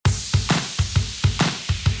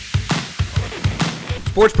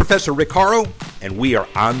Sports Professor Rick Horrow, and we are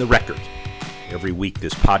on the record. Every week,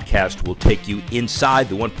 this podcast will take you inside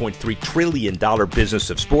the $1.3 trillion business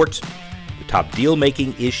of sports, the top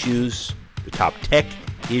deal-making issues, the top tech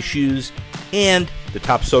issues, and the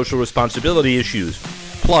top social responsibility issues,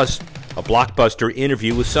 plus a blockbuster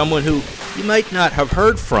interview with someone who you might not have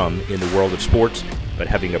heard from in the world of sports, but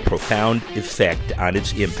having a profound effect on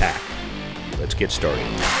its impact. Let's get started.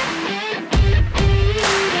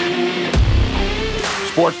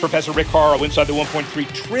 Sports Professor Rick Horrow inside the $1.3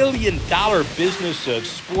 trillion business of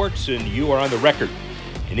sports, and you are on the record.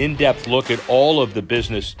 An in-depth look at all of the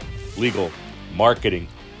business, legal, marketing,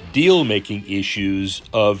 deal-making issues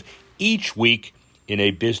of each week in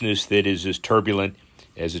a business that is as turbulent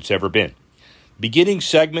as it's ever been. Beginning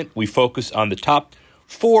segment, we focus on the top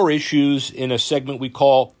 4 issues in a segment we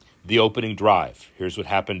call the opening drive. Here's what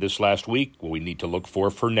happened this last week, what we need to look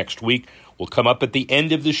for next week. Will come up at the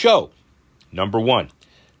end of the show. Number 1,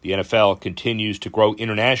 the NFL continues to grow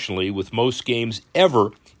internationally with most games ever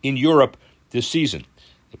in Europe this season.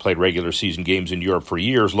 They played regular season games in Europe for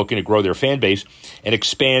years, looking to grow their fan base and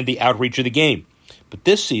expand the outreach of the game. But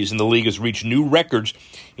this season, the league has reached new records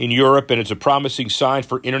in Europe, and it's a promising sign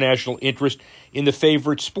for international interest in the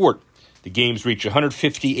favorite sport. The games reach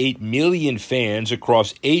 158 million fans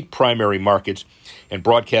across 8 primary markets and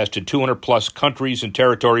broadcast in 200-plus countries and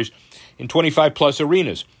territories in 25-plus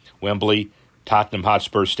arenas. Wembley, Tottenham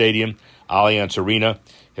Hotspur Stadium, Allianz Arena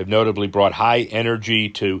have notably brought high energy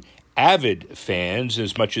to avid fans,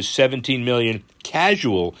 as much as 17 million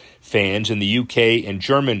casual fans in the UK and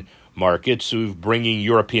German markets, who've bringing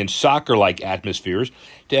European soccer-like atmospheres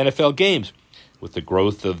to NFL games. With the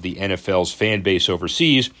growth of the NFL's fan base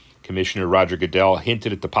overseas, Commissioner Roger Goodell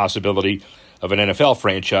hinted at the possibility of an NFL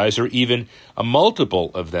franchise or even a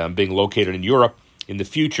multiple of them being located in Europe in the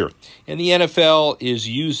future. And the NFL is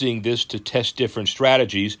using this to test different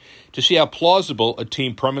strategies to see how plausible a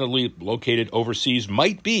team permanently located overseas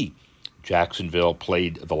might be. Jacksonville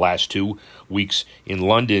played the last 2 weeks in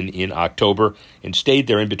London in October and stayed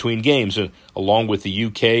there in between games. And along with the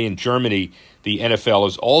UK and Germany, the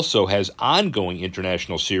NFL also has ongoing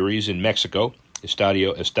international series in Mexico.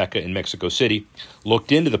 Estadio Azteca in Mexico City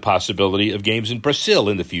looked into the possibility of games in Brazil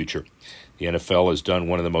in the future. The NFL has done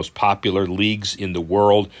one of the most popular leagues in the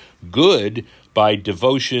world good by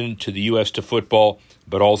devotion to the U.S. to football,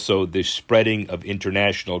 but also the spreading of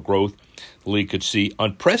international growth. The league could see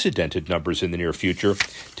unprecedented numbers in the near future.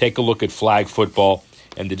 Take a look at flag football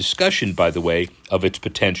and the discussion, by the way, of its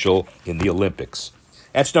potential in the Olympics.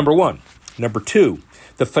 That's number 1. Number 2,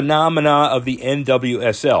 the phenomena of the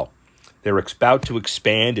NWSL. They're about to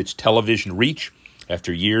expand its television reach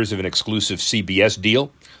after years of an exclusive CBS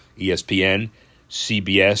deal. ESPN,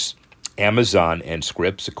 CBS, Amazon, and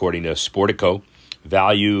Scripps, according to Sportico.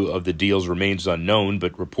 Value of the deals remains unknown,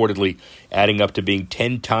 but reportedly adding up to being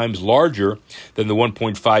 10 times larger than the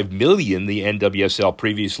 $1.5 million the NWSL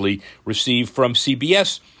previously received from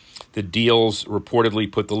CBS. The deals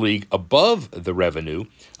reportedly put the league above the revenue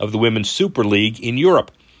of the Women's Super League in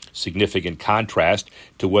Europe. Significant contrast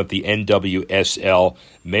to what the NWSL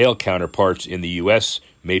male counterparts in the U.S.,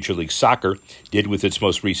 Major League Soccer, did with its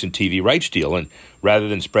most recent TV rights deal. And rather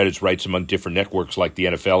than spread its rights among different networks like the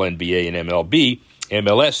NFL, NBA, and MLB,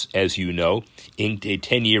 MLS, as you know, inked a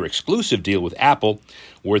 10-year exclusive deal with Apple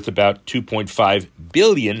worth about $2.5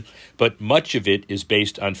 billion, but much of it is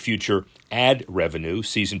based on future ad revenue,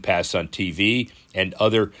 season pass on TV, and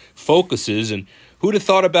other focuses. And who'd have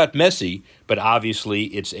thought about Messi? But obviously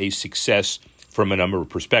it's a success from a number of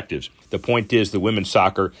perspectives. The point is the women's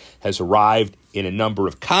soccer has arrived in a number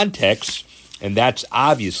of contexts, and that's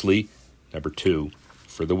obviously number 2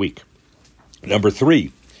 for the week. Number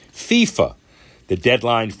 3, FIFA, the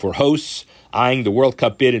deadline for hosts eyeing the World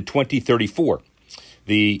Cup bid in 2034.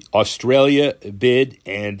 The Australia bid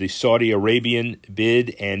and the Saudi Arabian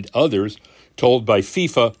bid and others told by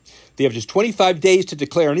FIFA they have just 25 days to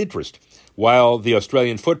declare an interest, while the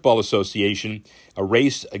Australian Football Association a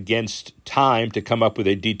race against time to come up with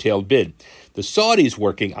a detailed bid. The Saudis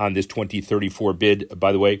working on this 2034 bid,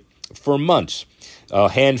 by the way, for months. A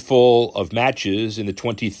handful of matches in the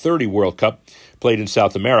 2030 World Cup played in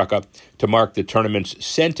South America to mark the tournament's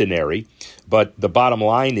centenary. But the bottom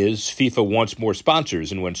line is FIFA wants more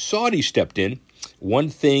sponsors. And when Saudi stepped in, one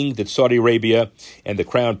thing that Saudi Arabia and the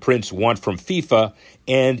Crown Prince want from FIFA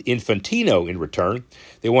and Infantino in return,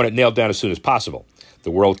 they want it nailed down as soon as possible.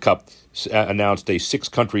 The World Cup announced a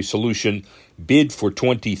 6-country solution bid for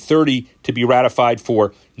 2030 to be ratified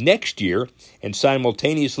for next year, and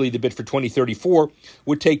simultaneously the bid for 2034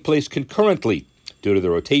 would take place concurrently Due to the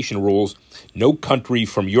rotation rules, no country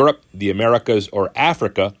from Europe, the Americas, or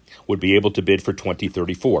Africa would be able to bid for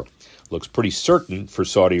 2034. Looks pretty certain for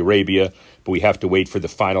Saudi Arabia, but we have to wait for the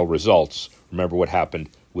final results. Remember what happened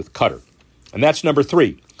with Qatar. And that's number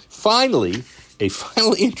 3. Finally, a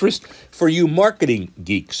final interest for you marketing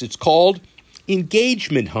geeks. It's called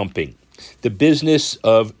engagement humping, the business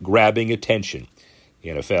of grabbing attention. The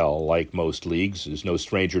NFL, like most leagues, is no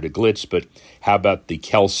stranger to glitz, but how about the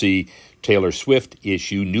Kelce-Taylor Swift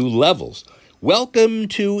issue, new levels? Welcome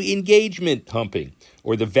to engagement humping,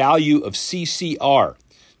 or the value of CCR.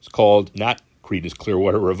 It's called not Creedence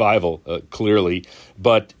Clearwater Revival, clearly,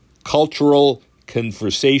 but cultural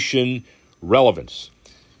conversation relevance.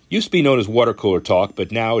 Used to be known as water cooler talk,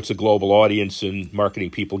 but now it's a global audience and marketing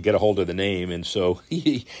people get a hold of the name, and so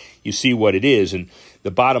you see what it is. And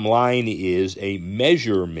the bottom line is a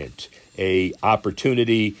measurement, a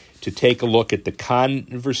opportunity to take a look at the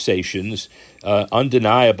conversations,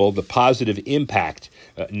 undeniable, the positive impact.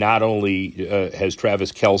 Not only has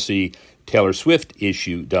Travis Kelce, Taylor Swift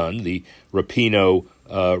issue done, the Rapinoe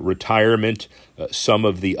retirement, some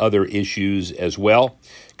of the other issues as well.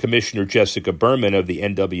 Commissioner Jessica Berman of the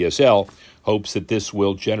NWSL hopes that this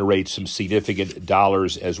will generate some significant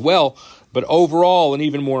dollars as well. But overall, and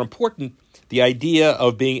even more important, the idea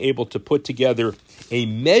of being able to put together a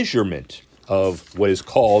measurement of what is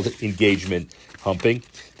called engagement humping.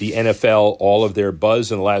 The NFL, all of their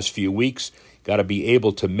buzz in the last few weeks, got to be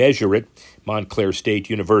able to measure it. Montclair State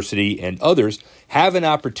University and others have an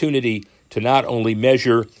opportunity to not only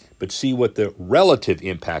measure but see what the relative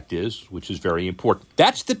impact is, which is very important.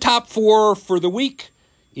 That's the top 4 for the week.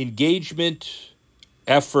 Engagement,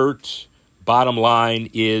 effort, bottom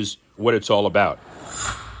line is what it's all about.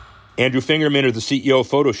 Andrew Fingerman is the CEO of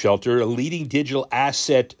PhotoShelter, a leading digital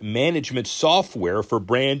asset management software for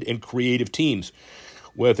brand and creative teams.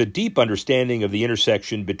 With a deep understanding of the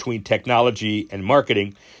intersection between technology and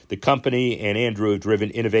marketing, the company and Andrew have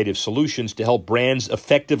driven innovative solutions to help brands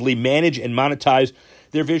effectively manage and monetize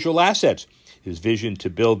their visual assets. His vision to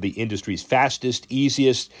build the industry's fastest,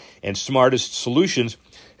 easiest, and smartest solutions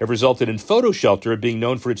have resulted in PhotoShelter being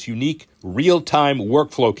known for its unique real-time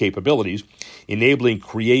workflow capabilities, enabling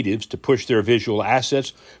creatives to push their visual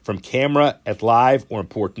assets from camera at live or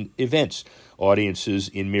important events. Audiences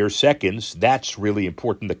in mere seconds, that's really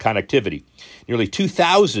important, the connectivity. Nearly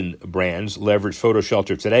 2,000 brands leverage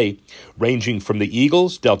PhotoShelter today, ranging from the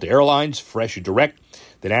Eagles, Delta Airlines, Fresh Direct,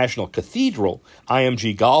 the National Cathedral,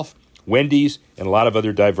 IMG Golf, Wendy's, and a lot of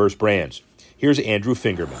other diverse brands. Here's Andrew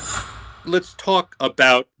Fingerman. Let's talk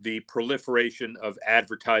about the proliferation of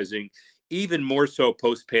advertising, even more so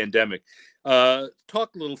post-pandemic. Talk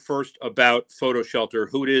a little first about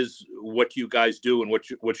PhotoShelter, who it is, what you guys do, and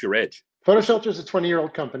what's your edge. PhotoShelter is a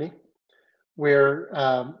 20-year-old company.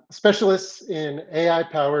 We're specialists in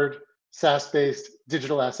AI-powered, SaaS-based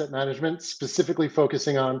digital asset management, specifically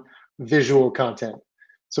focusing on visual content.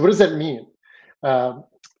 So what does that mean?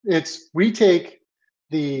 We take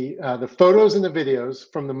the photos and the videos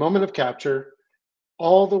from the moment of capture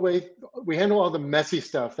all the way. We handle all the messy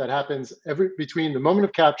stuff that happens between the moment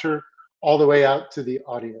of capture all the way out to the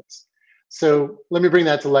audience. So let me bring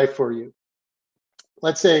that to life for you.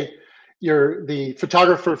 Let's say you're the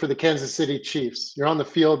photographer for the Kansas City Chiefs. You're on the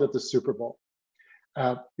field at the Super Bowl.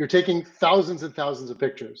 You're taking thousands and thousands of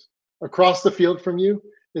pictures. Across the field from you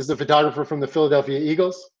is the photographer from the Philadelphia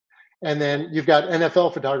Eagles. And then you've got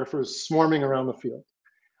NFL photographers swarming around the field.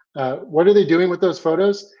 What are they doing with those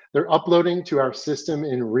photos? They're uploading to our system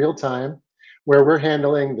in real time, where we're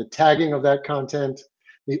handling the tagging of that content,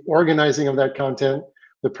 the organizing of that content,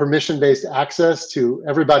 the permission-based access to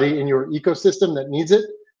everybody in your ecosystem that needs it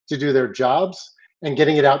to do their jobs, and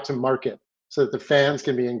getting it out to market so that the fans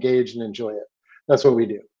can be engaged and enjoy it. That's what we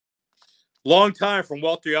do. Long time from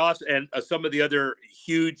Walter Yoss and some of the other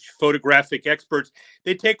huge photographic experts.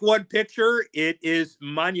 They take one picture, it is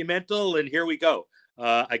monumental, and here we go.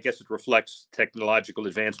 I guess it reflects technological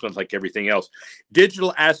advancement like everything else.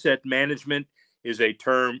 Digital asset management is a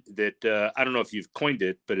term that I don't know if you've coined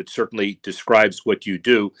it, but it certainly describes what you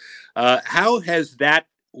do. How has that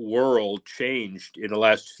world changed in the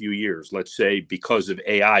last few years, let's say because of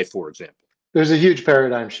AI, for example? There's a huge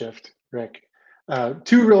paradigm shift, Rick.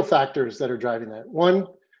 Two real factors that are driving that. One,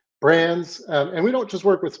 brands, and we don't just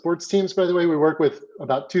work with sports teams, by the way. We work with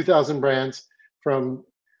about 2,000 brands, from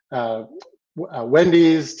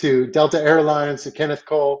Wendy's to Delta Airlines to Kenneth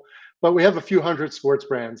Cole, but we have a few hundred sports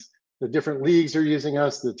brands. The different leagues are using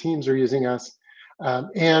us, the teams are using us.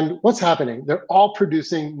 And what's happening? They're all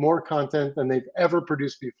producing more content than they've ever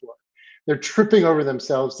produced before. They're tripping over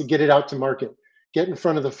themselves to get it out to market, get in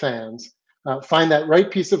front of the fans, find that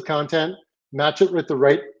right piece of content match it with the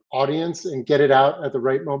right audience, and get it out at the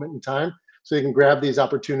right moment in time so you can grab these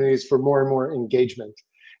opportunities for more and more engagement.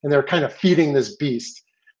 And they're kind of feeding this beast.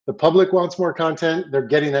 The public wants more content, they're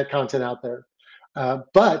getting that content out there.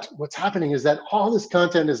 But what's happening is that all this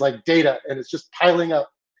content is like data, and it's just piling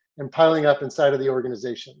up and piling up inside of the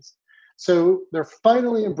organizations. So they're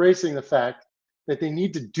finally embracing the fact that they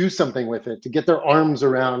need to do something with it to get their arms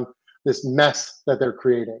around this mess that they're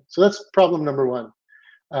creating. So that's problem number one.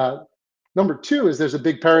 Number two is there's a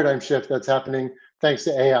big paradigm shift that's happening thanks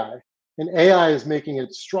to AI. And AI is making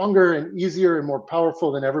it stronger and easier and more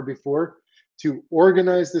powerful than ever before to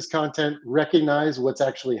organize this content, recognize what's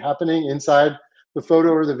actually happening inside the photo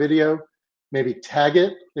or the video, maybe tag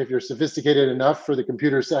it if you're sophisticated enough for the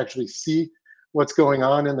computers to actually see what's going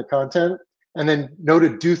on in the content, and then know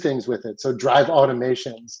to do things with it. So drive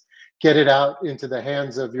automations, get it out into the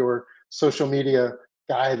hands of your social media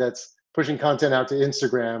guy that's pushing content out to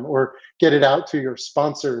Instagram, or get it out to your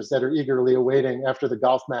sponsors that are eagerly awaiting after the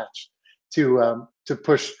golf match to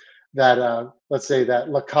push that, let's say that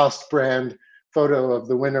Lacoste brand photo of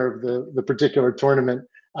the winner of the particular tournament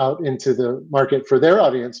out into the market for their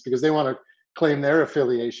audience, because they want to claim their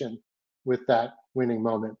affiliation with that winning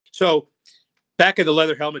moment. So back in the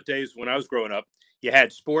leather helmet days when I was growing up, you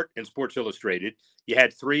had Sport and Sports Illustrated, you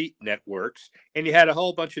had 3 networks, and you had a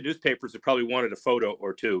whole bunch of newspapers that probably wanted a photo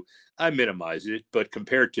or two. I minimize it, but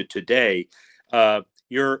compared to today,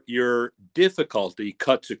 your difficulty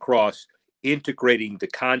cuts across integrating the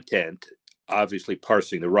content, obviously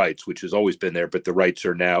parsing the rights, which has always been there, but the rights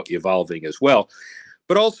are now evolving as well.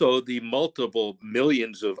 But also the multiple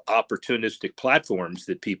millions of opportunistic platforms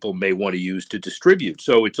that people may want to use to distribute.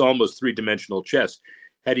 So it's almost 3-dimensional chess.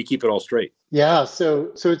 How do you keep it all straight? Yeah,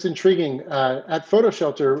 so it's intriguing. At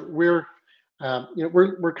PhotoShelter, we're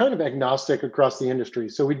kind of agnostic across the industry.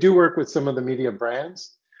 So we do work with some of the media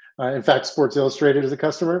brands. In fact, Sports Illustrated is a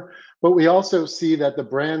customer, but we also see that the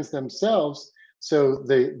brands themselves, so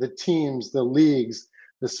the teams, the leagues,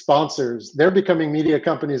 the sponsors, they're becoming media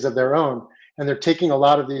companies of their own, and they're taking a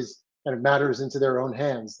lot of these kind of matters into their own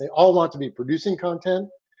hands. They all want to be producing content,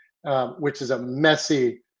 which is a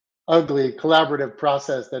messy, ugly, collaborative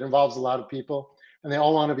process that involves a lot of people, and they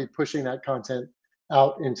all want to be pushing that content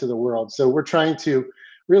out into the world. So we're trying to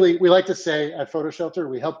really, we like to say at PhotoShelter,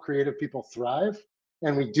 we help creative people thrive,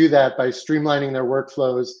 and we do that by streamlining their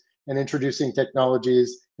workflows and introducing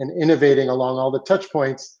technologies and innovating along all the touch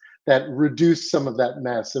points that reduce some of that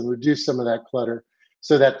mess and reduce some of that clutter,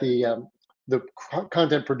 so that the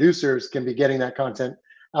content producers can be getting that content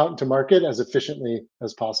out into market as efficiently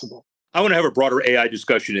as possible. I want to have a broader AI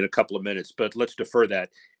discussion in a couple of minutes, but let's defer that.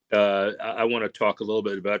 I want to talk a little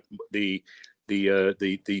bit about the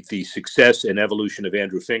success and evolution of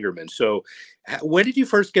Andrew Fingerman. So when did you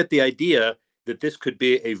first get the idea that this could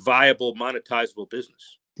be a viable, monetizable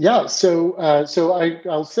business? Yeah, so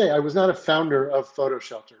I'll say I was not a founder of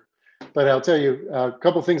PhotoShelter, but I'll tell you a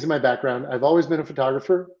couple things in my background. I've always been a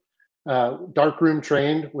photographer, darkroom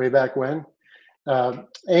trained way back when,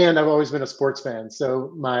 and I've always been a sports fan.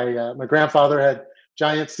 So my grandfather had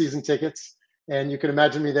Giants season tickets, and you can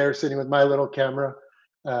imagine me there sitting with my little camera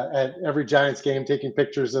at every Giants game, taking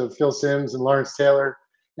pictures of Phil Simms and Lawrence Taylor.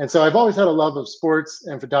 And so I've always had a love of sports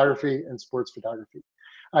and photography and sports photography.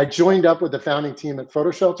 I joined up with the founding team at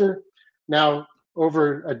PhotoShelter now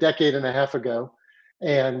over a decade and a half ago.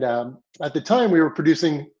 And at the time we were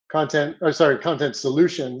producing content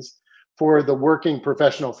solutions for the working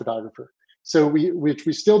professional photographer. So which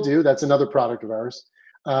we still do, that's another product of ours.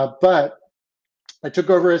 But I took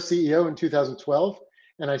over as CEO in 2012,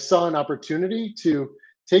 and I saw an opportunity to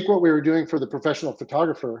take what we were doing for the professional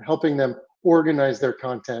photographer, helping them organize their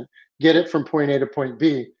content, get it from point A to point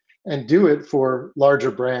B, and do it for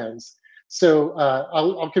larger brands. So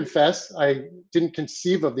I'll confess, I didn't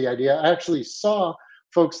conceive of the idea. I actually saw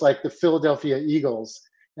folks like the Philadelphia Eagles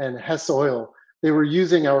and Hess Oil. They were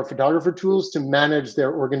using our photographer tools to manage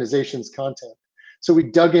their organization's content. So we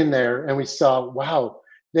dug in there and we saw, wow,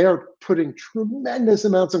 they are putting tremendous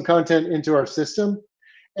amounts of content into our system.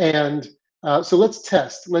 And so let's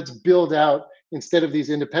test, let's build out, instead of these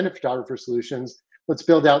independent photographer solutions, let's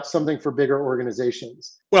build out something for bigger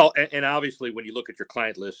organizations. Well, and obviously when you look at your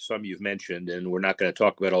client list, some you've mentioned, and we're not going to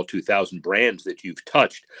talk about all 2,000 brands that you've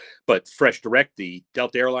touched, but Fresh Direct, the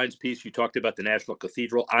Delta Airlines piece, you talked about the National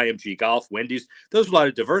Cathedral, IMG Golf, Wendy's, those are a lot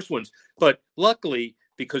of diverse ones. But luckily,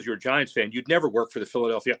 because you're a Giants fan, you'd never work for the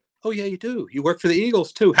Philadelphia. Oh yeah, you do. You work for the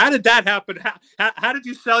Eagles too. How did that happen? How did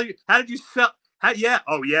you sell? How'd you sell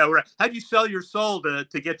your soul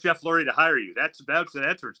to get Jeff Lurie to hire you? That's an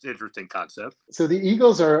interesting concept. So the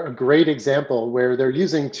Eagles are a great example where they're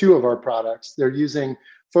using 2 of our products. They're using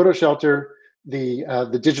PhotoShelter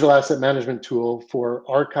the digital asset management tool for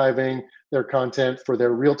archiving their content for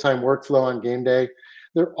their real-time workflow on game day.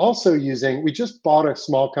 They're also using, we just bought a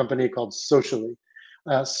small company called Socially.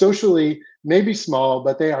 Socially may be small,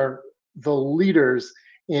 but they are the leaders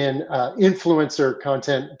in influencer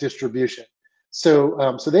content distribution.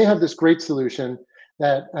 So they have this great solution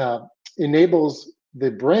that enables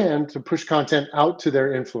the brand to push content out to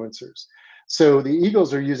their influencers. So the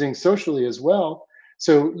Eagles are using Socially as well.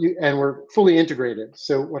 And we're fully integrated.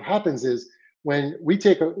 So what happens is when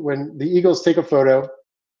the Eagles take a photo,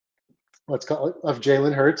 let's call it, of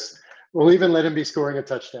Jalen Hurts, we'll even let him be scoring a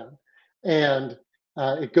touchdown. And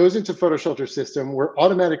it goes into PhotoShelter system. We're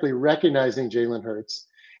automatically recognizing Jalen Hurts.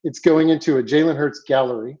 It's going into a Jalen Hurts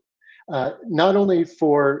gallery, not only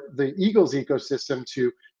for the Eagles ecosystem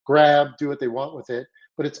to grab, do what they want with it,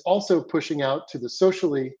 but it's also pushing out to the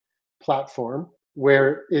Socially platform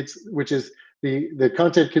which is the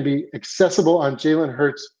content can be accessible on Jalen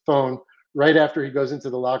Hurts' phone right after he goes into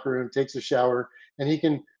the locker room, takes a shower, and he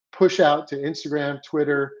can push out to Instagram,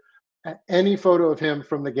 Twitter, any photo of him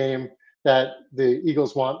from the game that the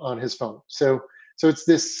Eagles want on his phone. So it's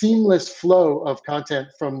this seamless flow of content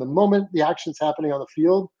from the moment the action's happening on the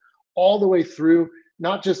field all the way through,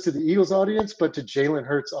 not just to the Eagles audience, but to Jalen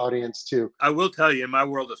Hurts' audience too. I will tell you, in my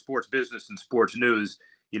world of sports business and sports news,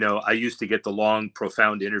 I used to get the long,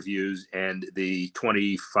 profound interviews and the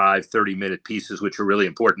 25, 30-minute pieces, which are really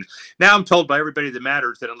important. Now I'm told by everybody that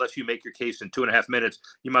matters that unless you make your case in 2.5 minutes,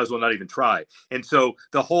 you might as well not even try. And so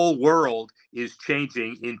the whole world is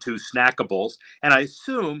changing into snackables. And I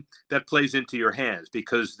assume that plays into your hands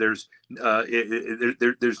because there's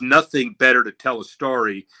nothing better to tell a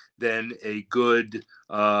story than a good,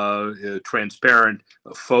 transparent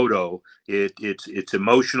photo. It's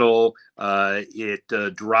emotional.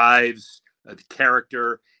 It drives the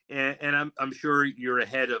character, and I'm sure you're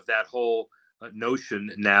ahead of that whole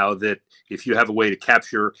notion now that if you have a way to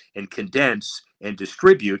capture and condense and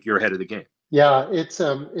distribute, you're ahead of the game. Yeah, it's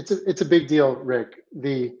a big deal, Rick.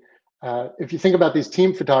 If you think about these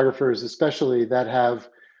team photographers, especially that have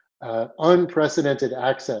unprecedented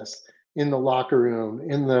access in the locker room,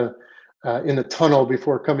 in the tunnel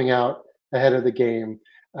before coming out ahead of the game,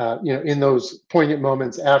 in those poignant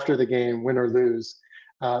moments after the game, win or lose,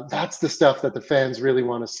 that's the stuff that the fans really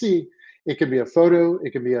want to see. It can be a photo,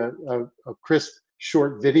 it can be a crisp,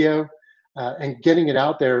 short video, and getting it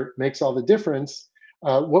out there makes all the difference.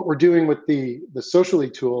 What we're doing with the Socially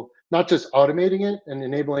tool, not just automating it and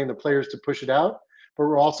enabling the players to push it out, but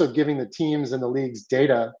we're also giving the teams and the leagues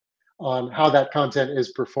data on how that content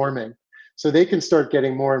is performing. So they can start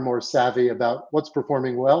getting more and more savvy about what's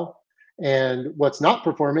performing well and what's not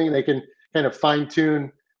performing. They can kind of fine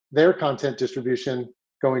tune their content distribution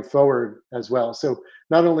going forward as well. So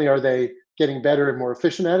not only are they getting better and more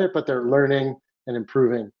efficient at it, but they're learning and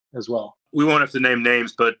improving as well. We won't have to name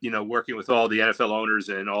names, but working with all the NFL owners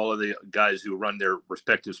and all of the guys who run their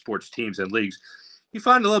respective sports teams and leagues, you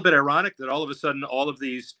find a little bit ironic that all of a sudden all of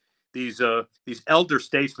these elder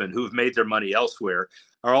statesmen who have made their money elsewhere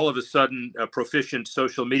are all of a sudden proficient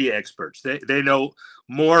social media experts. They know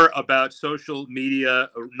more about social media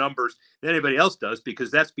numbers than anybody else does because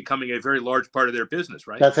that's becoming a very large part of their business,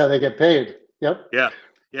 right? That's how they get paid. Yep.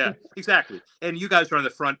 Yeah, exactly. And you guys are on the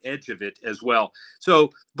front edge of it as well.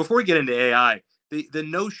 So before we get into AI, the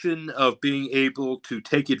notion of being able to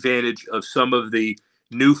take advantage of some of the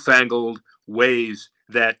newfangled ways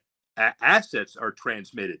that assets are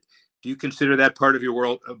transmitted, do you consider that part of your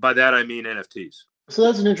world? By that, I mean NFTs. So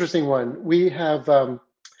that's an interesting one. We have, kind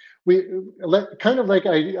of like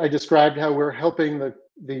I described how we're helping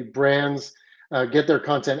the brands get their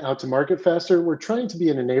content out to market faster. We're trying to be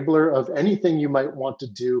an enabler of anything you might want to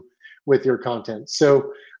do with your content.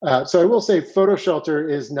 So I will say PhotoShelter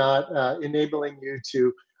is not enabling you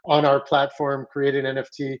to, on our platform, create an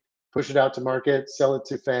NFT, push it out to market, sell it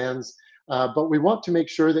to fans. But we want to make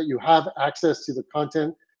sure that you have access to the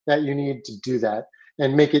content that you need to do that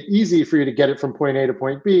and make it easy for you to get it from point A to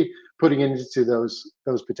point B, putting it into those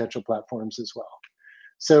potential platforms as well.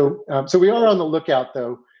 So we are on the lookout,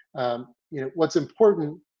 though. What's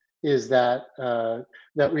important is that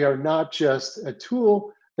we are not just a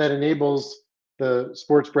tool that enables the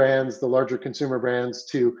sports brands, the larger consumer brands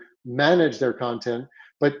to manage their content,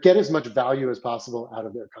 but get as much value as possible out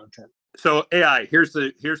of their content. So AI, here's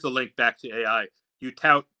the link back to AI. You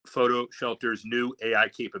tout PhotoShelter's new AI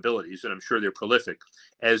capabilities, and I'm sure they're prolific,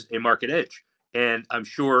 as a market edge. And I'm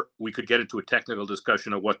sure we could get into a technical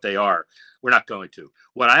discussion of what they are. We're not going to.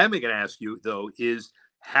 What I am going to ask you, though, is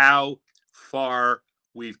how far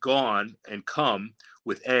we've gone and come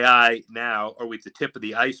with AI now. Are we at the tip of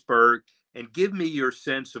the iceberg? and give me your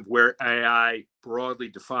sense of where AI, broadly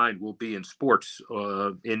defined, will be in sports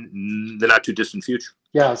in the not too distant future.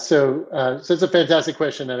 Yeah, so it's a fantastic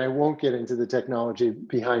question, and I won't get into the technology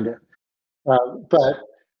behind it. But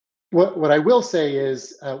what I will say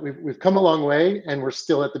is we've come a long way, and we're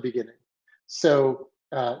still at the beginning. So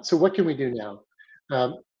what can we do now?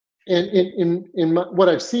 Um, and what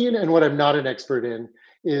I've seen and what I'm not an expert in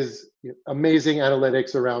is amazing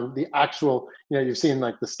analytics around the actual. You've seen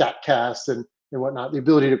like the StatCast and whatnot, the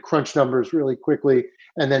ability to crunch numbers really quickly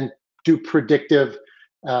and then do predictive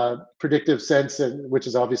sense, and which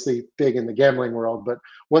is obviously big in the gambling world. But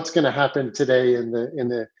what's going to happen today in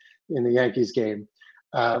the Yankees game?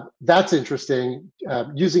 That's interesting.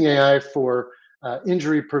 Using AI for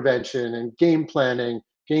injury prevention and game planning,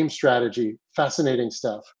 game strategy, fascinating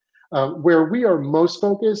stuff. Where we are most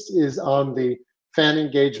focused is on the fan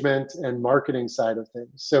engagement and marketing side of things.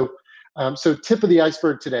 So tip of the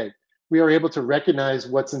iceberg today, we are able to recognize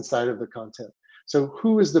what's inside of the content. So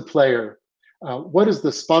who is the player? What is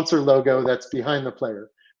the sponsor logo that's behind the player?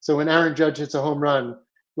 So when Aaron Judge hits a home run,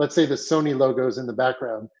 let's say the Sony logo is in the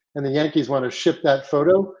background, and the Yankees want to ship that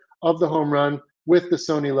photo of the home run with the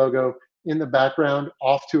Sony logo in the background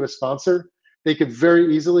off to a sponsor. They could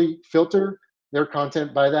very easily filter their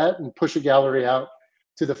content by that and push a gallery out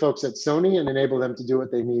to the folks at Sony and enable them to do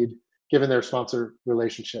what they need given their sponsor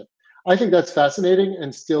relationship. I think that's fascinating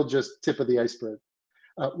and still just tip of the iceberg.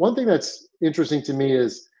 One thing that's interesting to me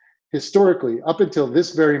is historically, up until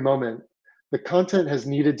this very moment, the content has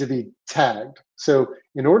needed to be tagged. So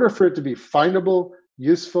in order for it to be findable,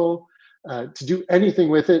 useful, to do anything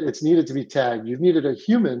with it, it's needed to be tagged. You've needed a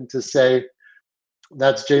human to say,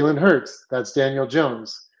 that's Jalen Hurts, that's Daniel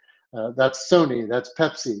Jones, that's Sony, that's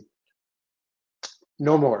Pepsi.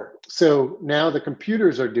 No more. So now the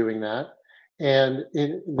computers are doing that. And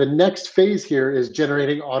in the next phase here is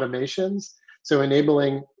generating automations. So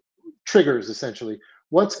enabling triggers, essentially.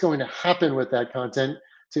 What's going to happen with that content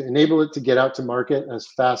to enable it to get out to market as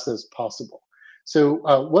fast as possible.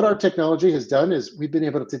 So what our technology has done is we've been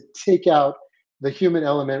able to take out the human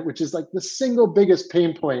element, which is like the single biggest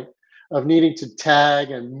pain point of needing to tag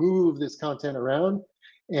and move this content around.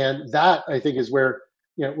 And that, I think, is where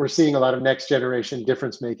we're seeing a lot of next generation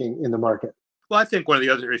difference making in the market. Well, I think one of the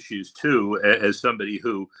other issues, too, as somebody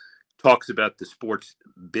who talks about the sports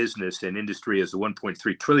business and industry as a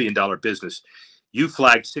 $1.3 trillion business, you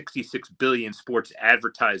flagged 66 billion sports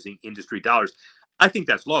advertising industry dollars. I think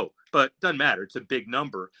that's low, but doesn't matter. It's a big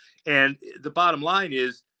number. And the bottom line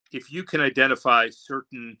is, if you can identify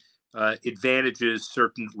certain advantages,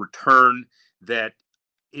 certain return that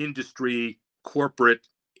industry corporate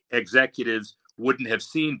executives wouldn't have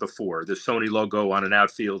seen before, the Sony logo on an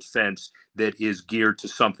outfield fence that is geared to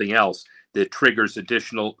something else that triggers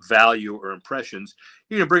additional value or impressions,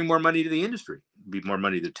 you're going to bring more money to the industry. Be more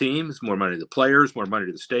money to the teams, more money to the players, more money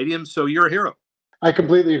to the stadiums. So you're a hero. I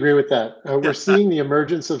completely agree with that. We're seeing the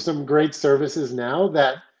emergence of some great services now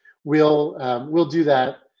that will do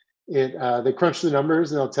that. They crunch the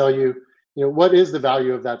numbers and they'll tell you, what is the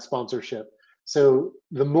value of that sponsorship. So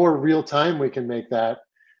the more real time we can make that,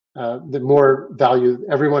 the more value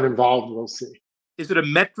everyone involved will see. Is it a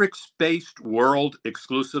metrics-based world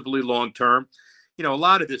exclusively long-term? A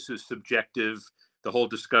lot of this is subjective. The whole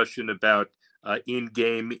discussion about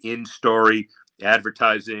in-game, in-story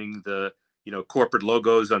advertising, the corporate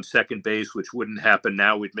logos on second base, which wouldn't happen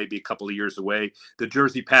now. We'd maybe a couple of years away. The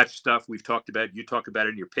jersey patch stuff we've talked about. You talk about it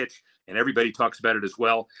in your pitch, and everybody talks about it as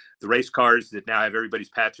well. The race cars that now have everybody's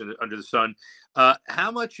patch under the sun.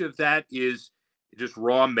 How much of that is just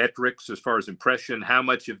raw metrics as far as impression? How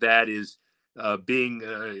much of that is being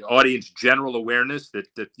audience general awareness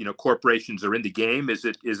that corporations are in the game? Is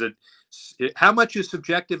it how much is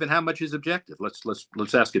subjective and how much is objective?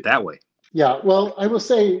 Let's ask it that way. Yeah, well, I will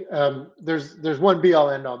say there's one be all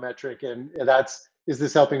end all metric, and that's, is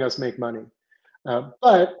this helping us make money?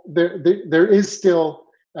 But there is still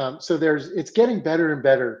it's getting better and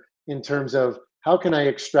better in terms of how can I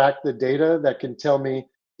extract the data that can tell me,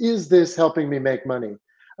 is this helping me make money?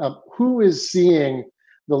 Who is seeing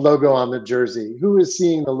the logo on the jersey? Who is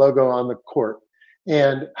seeing the logo on the court?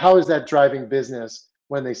 And how is that driving business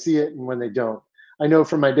when they see it and when they don't? I know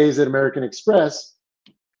from my days at American Express,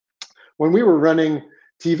 when we were running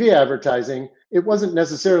TV advertising, it wasn't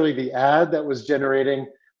necessarily the ad that was generating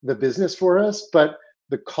the business for us, but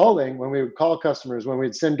the calling, when we would call customers, when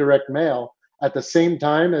we'd send direct mail at the same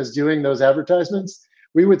time as doing those advertisements,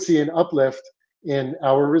 we would see an uplift in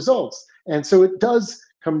our results. And so it does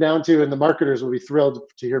come down to, and the marketers will be thrilled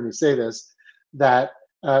to hear me say this, that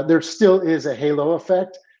there still is a halo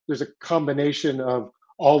effect. There's a combination of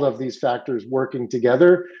all of these factors working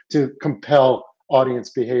together to compel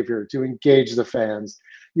audience behavior, to engage the fans.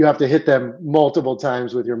 You have to hit them multiple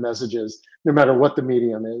times with your messages, no matter what the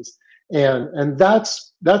medium is. And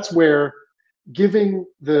that's where giving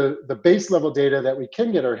the base level data that we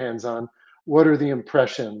can get our hands on, what are the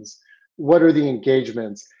impressions? What are the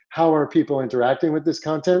engagements? How are people interacting with this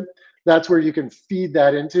content? That's where you can feed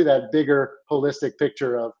that into that bigger holistic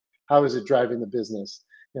picture of how is it driving the business?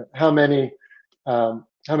 You know, how many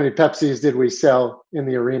Pepsis did we sell in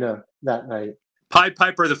the arena that night? Pied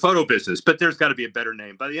Piper, the photo business, but there's got to be a better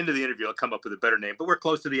name. By the end of the interview, I'll come up with a better name, but we're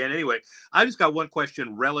close to the end anyway. I just got one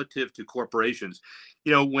question relative to corporations.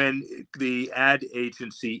 You know, when the ad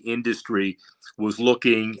agency industry was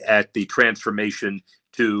looking at the transformation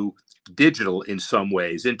to digital in some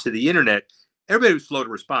ways, into the internet, everybody was slow to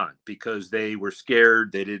respond because they were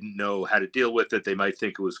scared. They didn't know how to deal with it. They might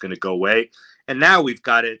think it was going to go away. And now we've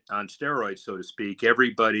got it on steroids, so to speak.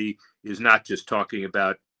 Everybody is not just talking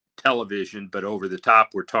about television, but over the top.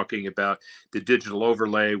 We're talking about the digital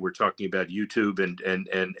overlay. We're talking about YouTube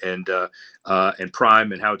and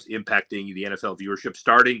Prime and how it's impacting the NFL viewership,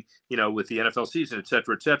 starting with the NFL season, et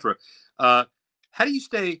cetera, et cetera. How do you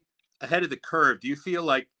stay ahead of the curve? Do you feel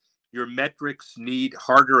like your metrics need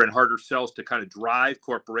harder and harder sells to kind of drive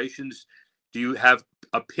corporations? Do you have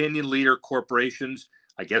opinion leader corporations,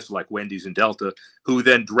 I guess like Wendy's and Delta, who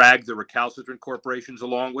then drag the recalcitrant corporations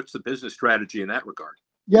along? What's the business strategy in that regard?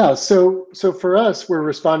 Yeah, so for us, we're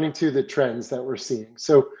responding to the trends that we're seeing.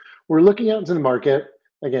 So we're looking out into the market,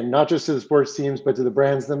 again, not just to the sports teams, but to the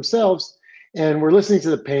brands themselves, and we're listening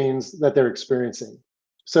to the pains that they're experiencing.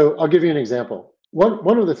 So I'll give you an example.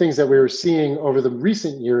 One of the things that we were seeing over the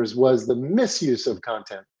recent years was the misuse of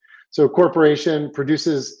content. So a corporation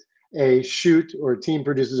produces a shoot, or a team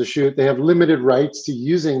produces a shoot. They have limited rights to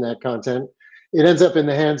using that content. It ends up in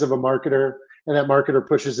the hands of a marketer, and that marketer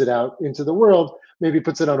pushes it out into the world, maybe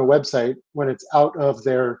puts it on a website when it's out of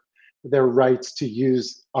their rights to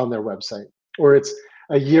use on their website, or it's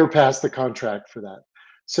a year past the contract for that.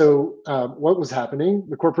 So what was happening?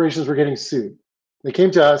 The corporations were getting sued. They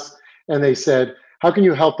came to us and they said, how can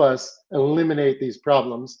you help us eliminate these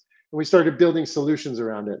problems? And we started building solutions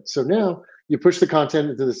around it. So now you push the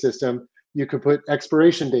content into the system. You could put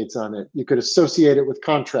expiration dates on it. You could associate it with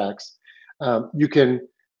contracts. You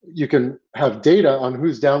can have data on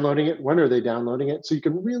who's downloading it, when are they downloading it. So you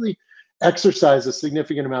can really exercise a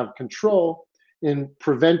significant amount of control in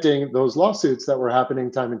preventing those lawsuits that were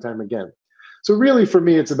happening time and time again. So really, for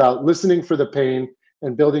me, it's about listening for the pain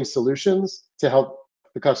and building solutions to help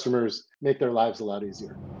the customers make their lives a lot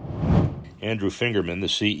easier. Andrew Fingerman, the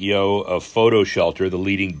CEO of PhotoShelter, the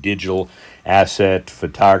leading digital asset,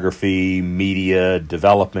 photography, media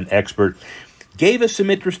development expert, gave us some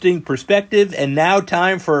interesting perspective. And now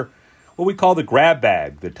time for what we call the grab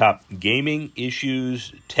bag, the top gaming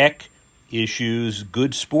issues, tech issues,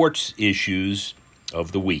 good sports issues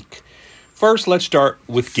of the week. First, let's start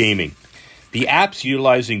with gaming. The apps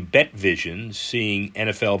utilizing BetVision, seeing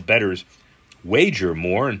NFL bettors wager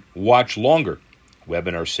more and watch longer.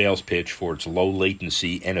 Webinar sales pitch for its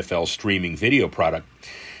low-latency NFL streaming video product.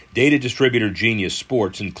 Data distributor Genius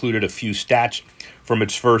Sports included a few stats from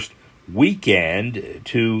its first weekend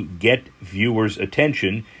to get viewers'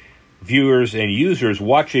 attention. Viewers and users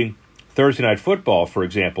watching Thursday Night Football, for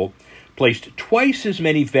example, placed twice as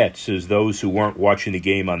many bets as those who weren't watching the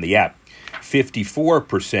game on the app.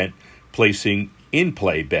 54% placing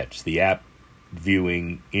in-play bets. The app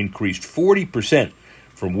viewing increased 40%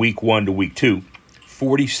 from week 1 to week 2.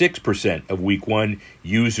 46% of week 1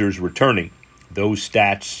 users returning. Those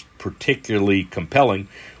stats particularly compelling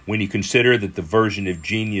when you consider that the version of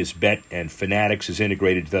Genius Bet and Fanatics is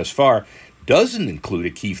integrated thus far doesn't include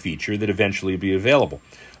a key feature that eventually will be available,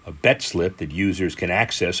 a bet slip that users can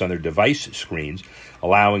access on their device screens,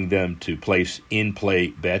 allowing them to place in-play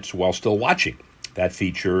bets while still watching. That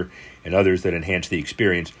feature and others that enhance the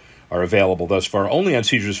experience are available thus far only on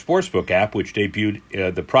Caesars Sportsbook app, which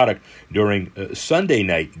debuted the product during Sunday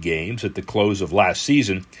night games at the close of last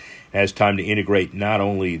season. Has time to integrate not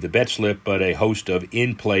only the bet slip, but a host of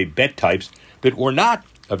in-play bet types that were not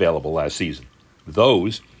available last season.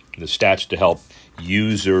 Those, the stats to help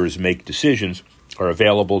users make decisions, are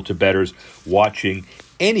available to bettors watching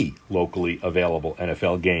any locally available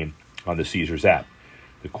NFL game on the Caesars app.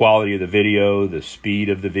 The quality of the video, the speed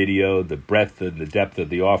of the video, the breadth and the depth of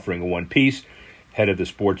the offering in one piece, head of the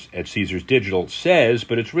sports at Caesars Digital says,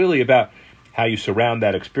 but it's really about how you surround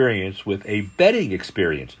that experience with a betting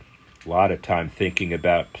experience. A lot of time thinking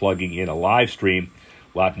about plugging in a live stream,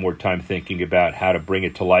 a lot more time thinking about how to bring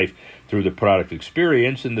it to life through the product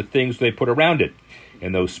experience and the things they put around it.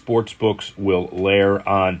 and those sports books will layer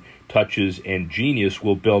on touches and Genius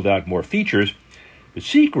will build out more features. The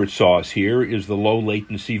secret sauce here is the low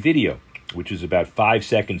latency video, which is about 5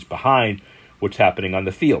 seconds behind what's happening on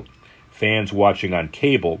the field. Fans watching on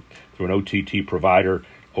cable through an OTT provider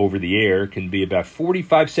over the air can be about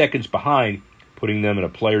 45 seconds behind, putting them in a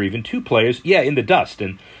play or even two plays, in the dust.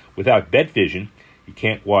 And without BetVision, you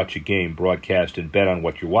can't watch a game broadcast and bet on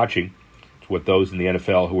what you're watching. It's what those in the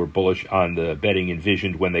NFL who were bullish on the betting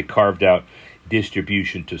envisioned when they carved out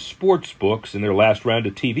distribution to sports books in their last round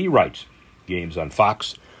of TV rights. Games on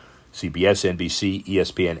Fox, CBS, NBC,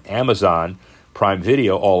 ESPN, Amazon, Prime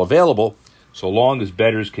Video, all available, so long as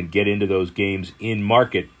bettors can get into those games in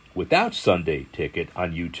market without Sunday Ticket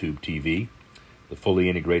on YouTube TV. The fully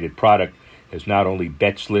integrated product has not only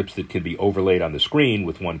bet slips that can be overlaid on the screen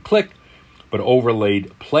with one click, but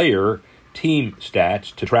overlaid player team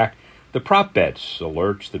stats to track the prop bets,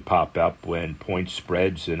 alerts that pop up when points,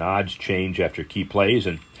 spreads, and odds change after key plays,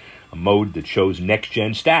 and a mode that shows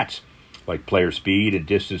next-gen stats, like player speed and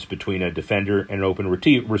distance between a defender and an open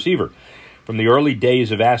receiver. From the early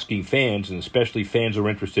days of asking fans, and especially fans who are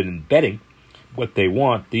interested in betting, what they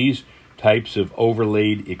want, these types of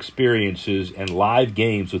overlaid experiences and live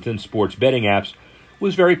games within sports betting apps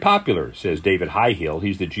was very popular, says David Highhill.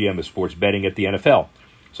 He's the GM of sports betting at the NFL.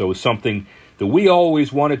 So it was something that we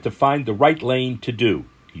always wanted to find the right lane to do,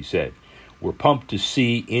 he said. We're pumped to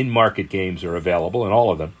see in-market games are available, and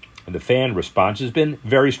all of them, and the fan response has been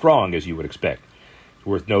very strong, as you would expect. It's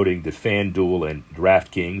worth noting that FanDuel and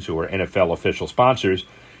DraftKings, who are NFL official sponsors,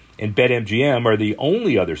 and BetMGM are the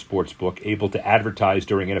only other sports book able to advertise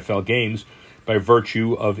during NFL games by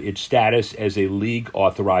virtue of its status as a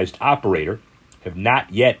league-authorized operator, have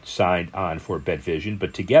not yet signed on for BetVision,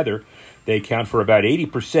 but together they account for about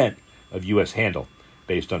 80% of U.S. handle,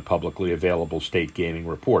 based on publicly available state gaming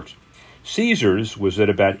reports. Caesars was at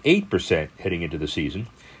about 8% heading into the season.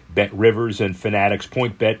 BetRivers and Fanatics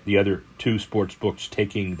PointBet, the other two sports books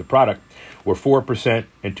taking the product, were 4%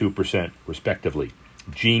 and 2% respectively.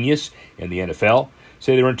 Genius and the NFL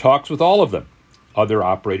say they're in talks with all of them. Other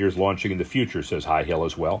operators launching in the future, says Highhill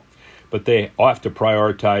as well. But they have to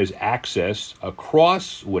prioritize access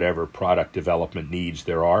across whatever product development needs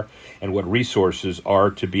there are and what resources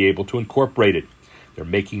are to be able to incorporate it. They're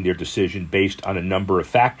making their decision based on a number of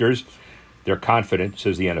factors. They're confident,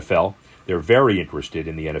 says the NFL. They're very interested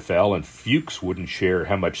in the NFL, and Fuchs wouldn't share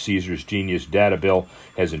how much Caesars Genius data bill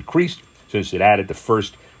has increased since it added the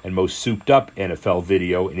first and most souped-up NFL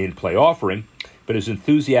video and in-play offering, but his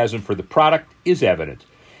enthusiasm for the product is evident.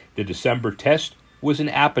 The December test was an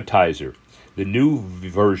appetizer. The new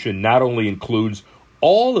version not only includes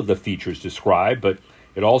all of the features described, but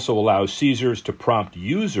it also allows Caesars to prompt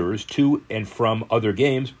users to and from other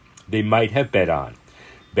games they might have bet on.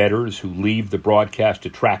 Bettors who leave the broadcast to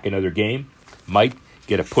track another game might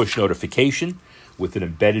get a push notification with an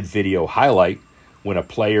embedded video highlight when a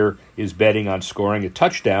player is betting on scoring a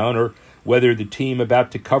touchdown or whether the team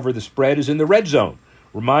about to cover the spread is in the red zone,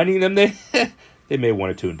 reminding them they may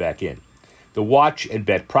want to tune back in. The watch and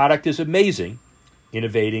bet product is amazing,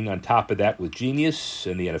 innovating on top of that with Genius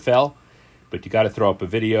and the NFL, but you got to throw up a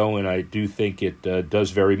video, and I do think it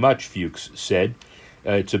does very much, Fuchs said.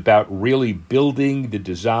 It's about really building the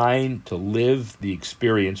design to live the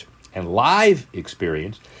experience and live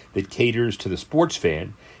experience that caters to the sports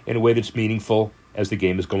fan in a way that's meaningful as the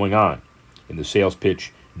game is going on. In the sales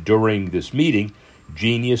pitch during this meeting,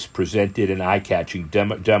 Genius presented an eye-catching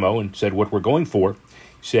demo and said what we're going for,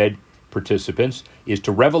 said participants, is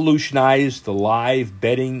to revolutionize the live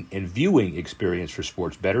betting and viewing experience for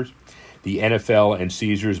sports bettors. The NFL and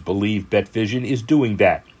Caesars believe BetVision is doing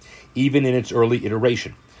that, even in its early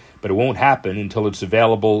iteration. But it won't happen until it's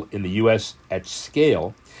available in the U.S. at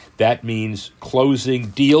scale. That means closing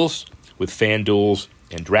deals with FanDuel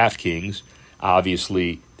and DraftKings.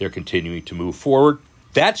 Obviously, they're continuing to move forward.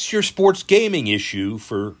 That's your sports gaming issue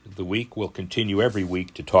for the week. We'll continue every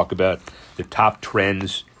week to talk about the top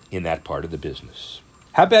trends in that part of the business.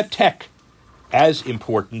 How about tech? As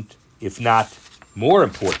important, if not more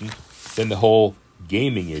important, than the whole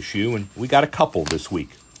gaming issue, and we got a couple this week.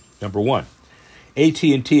 Number one,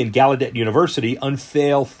 AT&T and Gallaudet University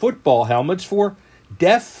unveil football helmets for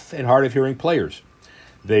deaf and hard-of-hearing players.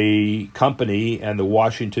 The company and the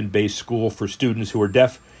Washington-based School for Students Who Are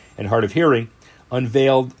Deaf and Hard of Hearing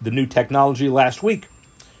unveiled the new technology last week.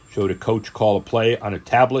 Showed a coach call a play on a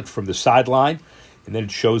tablet from the sideline, and then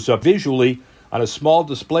it shows up visually on a small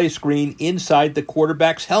display screen inside the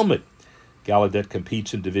quarterback's helmet. Gallaudet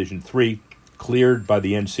competes in Division III, cleared by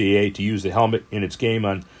the NCAA to use the helmet in its game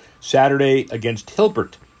on Saturday against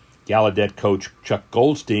Hilbert. Gallaudet coach Chuck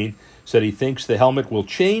Goldstein said he thinks the helmet will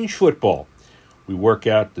change football. We work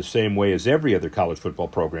out the same way as every other college football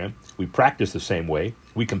program. We practice the same way.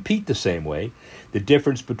 We compete the same way. The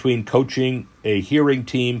difference between coaching a hearing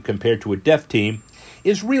team compared to a deaf team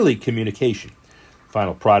is really communication. The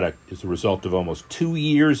final product is the result of almost 2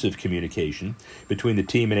 years of communication between the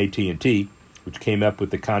team and AT&T, which came up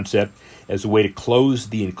with the concept as a way to close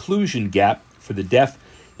the inclusion gap for the deaf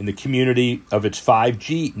in the community of its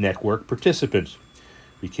 5G network participants.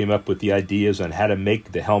 We came up with the ideas on how to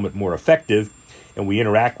make the helmet more effective, and we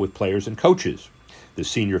interact with players and coaches. The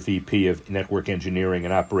senior VP of Network Engineering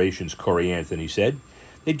and Operations, Corey Anthony, said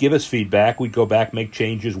they'd give us feedback. We'd go back, make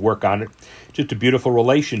changes, work on it. Just a beautiful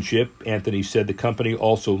relationship. Anthony said the company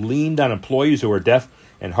also leaned on employees who are deaf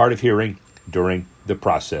and hard of hearing during the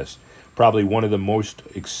process. Probably one of the most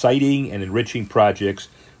exciting and enriching projects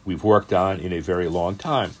we've worked on in a very long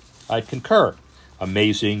time. I concur.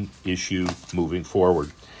 Amazing issue moving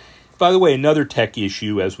forward. By the way, another tech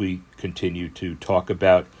issue as we continue to talk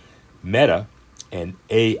about Meta and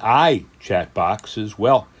AI chat boxes.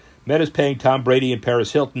 Well, Meta's paying Tom Brady and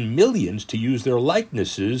Paris Hilton millions to use their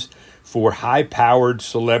likenesses for high-powered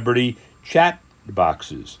celebrity chat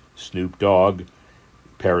boxes. Snoop Dogg,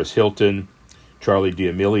 Paris Hilton, Charli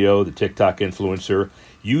D'Amelio, the TikTok influencer,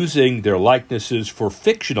 using their likenesses for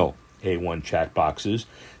fictional A1 chat boxes,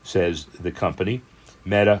 says the company.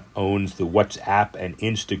 Meta owns the WhatsApp and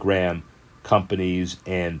Instagram companies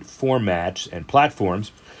and formats and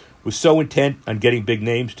platforms. Was so intent on getting big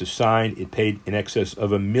names to sign, it paid in excess of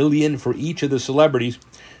 $1 million for each of the celebrities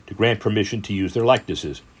to grant permission to use their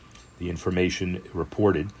likenesses. The information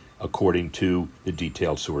reported, according to the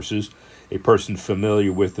detailed sources. A person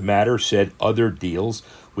familiar with the matter said other deals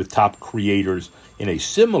with top creators in a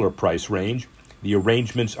similar price range. The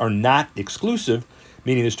arrangements are not exclusive,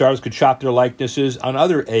 meaning the stars could shop their likenesses on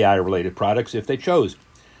other AI-related products if they chose.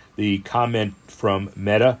 The comment from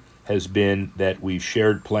Meta has been that we've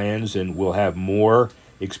shared plans and will have more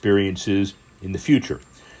experiences in the future.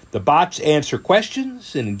 The bots answer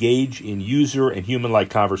questions and engage in user and human-like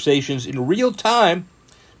conversations in real time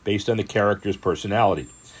based on the character's personality.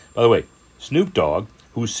 By the way, Snoop Dogg,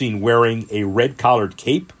 who's seen wearing a red-collared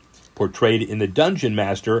cape portrayed in The Dungeon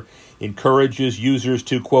Master, encourages users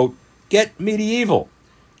to, quote, get medieval.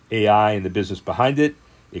 AI and the business behind it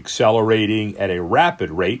accelerating at a rapid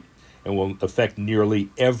rate and will affect nearly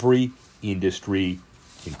every industry,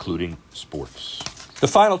 including sports. The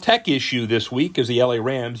final tech issue this week is the LA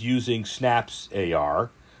Rams using Snap's AR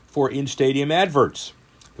for in-stadium adverts.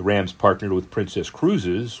 The Rams partnered with Princess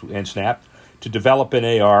Cruises and Snap to develop an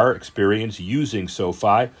AR experience using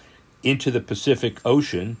SoFi into the Pacific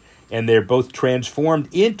Ocean, and they're both transformed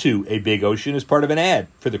into a big ocean as part of an ad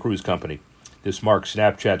for the cruise company. This marks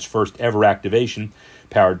Snapchat's first ever activation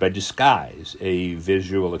powered by Disguise, a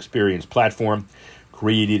visual experience platform,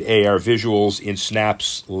 created AR visuals in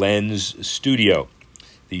Snap's Lens Studio.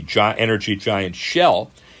 The energy giant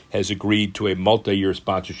Shell has agreed to a multi-year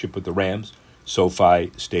sponsorship with the Rams,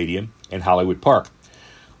 SoFi Stadium, and Hollywood Park.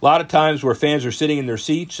 A lot of times where fans are sitting in their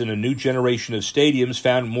seats and a new generation of stadiums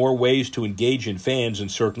found more ways to engage in fans, and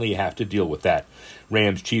certainly you have to deal with that.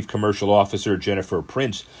 Rams Chief Commercial Officer Jennifer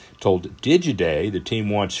Prince told Digiday the team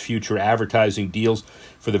wants future advertising deals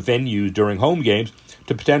for the venue during home games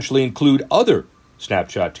to potentially include other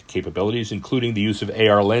Snapchat capabilities, including the use of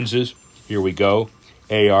AR lenses. Here we go.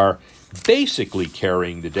 AR basically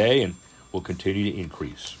carrying the day and will continue to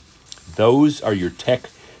increase. Those are your tech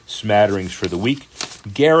smatterings for the week.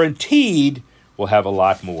 Guaranteed we'll have a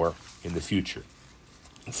lot more in the future.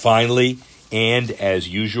 Finally, and as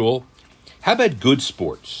usual, how about good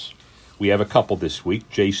sports? We have a couple this week.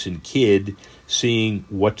 Jason Kidd seeing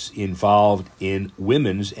what's involved in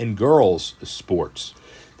women's and girls' sports.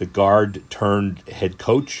 The guard turned head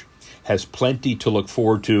coach has plenty to look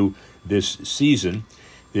forward to this season.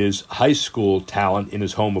 There's high school talent in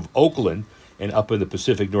his home of Oakland, and up in the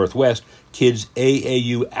Pacific Northwest, Kidd's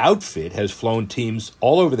AAU outfit has flown teams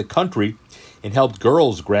all over the country and helped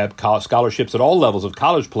girls grab scholarships at all levels of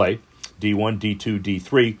college play, D1, D2,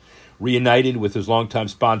 D3. Reunited with his longtime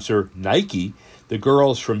sponsor, Nike, the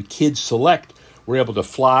girls from Kids Select were able to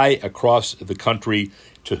fly across the country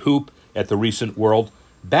to hoop at the recent World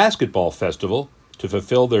Basketball Festival to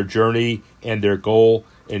fulfill their journey and their goal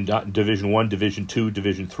in Division I, Division II,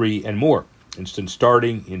 Division III, and more. And since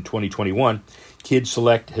starting in 2021, Kids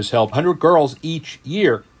Select has helped 100 girls each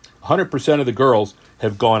year. 100% of the girls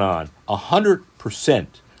have gone on. 100%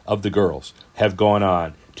 of the girls have gone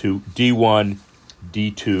on to D1,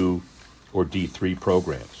 D2, or D3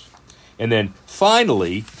 programs. And then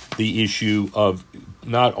finally, the issue of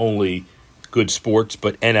not only good sports,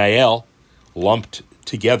 but NIL lumped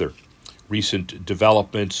together. recent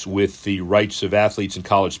developments with the rights of athletes in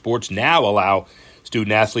college sports now allow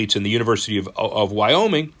student athletes in the University of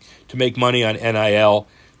Wyoming to make money on NIL.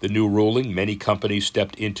 The new ruling, many companies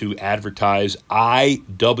stepped in to advertise.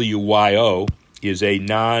 IWYO is a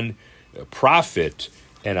non-profit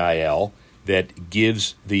NIL that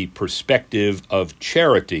gives the perspective of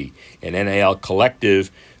charity. An NIL collective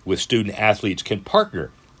with student athletes can partner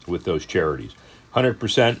with those charities.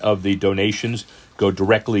 100% of the donations go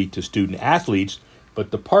directly to student athletes, but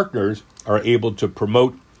the partners are able to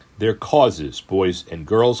promote their causes. Boys and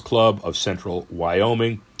Girls Club of Central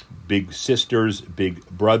Wyoming, Big Sisters, Big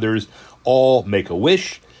Brothers, all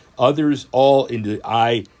Make-A-Wish, others all in the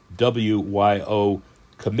IWYO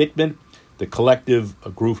commitment. The collective, a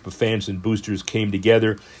group of fans and boosters came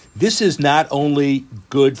together. This is not only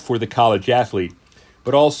good for the college athlete,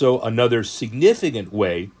 but also another significant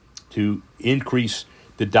way to increase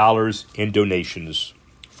the dollars and donations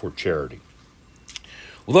for charity.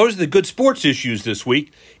 Well, those are the good sports issues this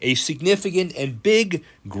week. A significant and big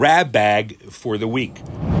grab bag for the week.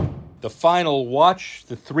 The final watch,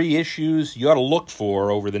 the 3 issues you ought to look for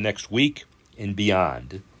over the next week and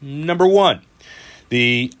beyond. Number 1,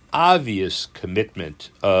 the obvious commitment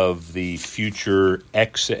of the future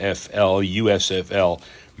XFL-USFL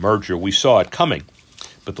merger. We saw it coming,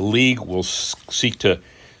 but the league will seek to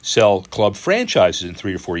sell club franchises in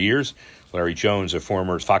 3 or 4 years. Larry Jones, a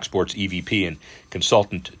former Fox Sports EVP and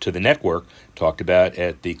consultant to the network, talked about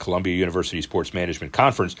at the Columbia University Sports Management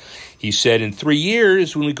Conference. He said, in 3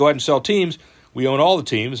 years, when we go out and sell teams, we own all the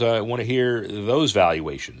teams. I want to hear those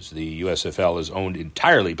valuations. The USFL is owned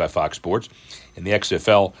entirely by Fox Sports, and the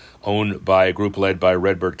XFL owned by a group led by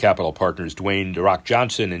Redbird Capital Partners Dwayne "The Rock"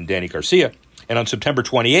 Johnson and Danny Garcia. And on September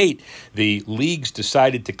 28, the leagues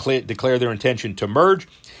decided to declare their intention to merge.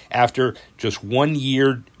 After just 1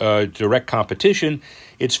 year direct competition,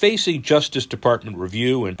 it's facing Justice Department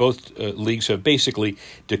review, and both leagues have basically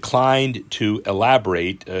declined to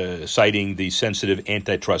elaborate, citing the sensitive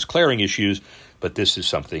antitrust clearing issues, but this is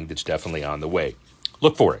something that's definitely on the way.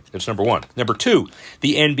 Look for it. That's number 1. Number 2,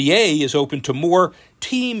 the NBA is open to more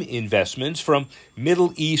team investments from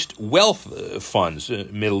Middle East wealth funds.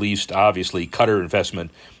 Middle East, obviously, Qatar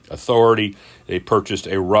Investment Authority. They purchased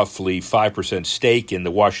a roughly 5% stake in the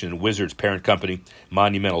Washington Wizards parent company,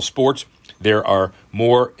 Monumental Sports. There are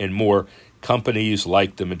more and more companies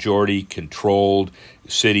like the majority-controlled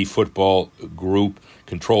City Football Group,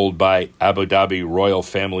 controlled by Abu Dhabi royal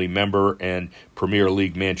family member and Premier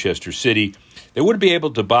League Manchester City. They wouldn't be able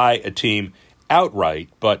to buy a team outright,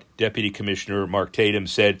 but Deputy Commissioner Mark Tatum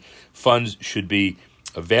said funds should be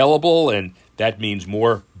available, and that means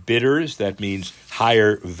more bidders, that means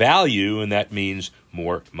higher value, and that means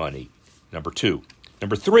more money. Number 2.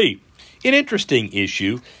 Number 3, an interesting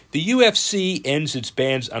issue. The UFC ends its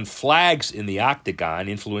bans on flags in the octagon,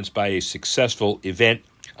 influenced by a successful event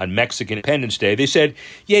on Mexican Independence Day. They said,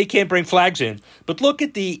 yeah, you can't bring flags in, but look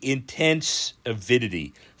at the intense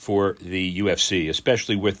avidity for the UFC,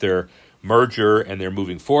 especially with their merger and they're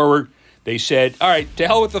moving forward. They said, all right, to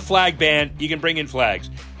hell with the flag ban, you can bring in flags.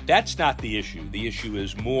 That's not the issue. The issue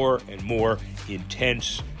is more and more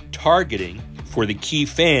intense targeting for the key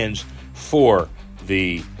fans for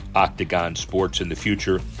the octagon sports in the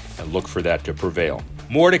future, and look for that to prevail.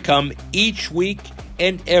 More to come each week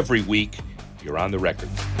and every week. You're on the record.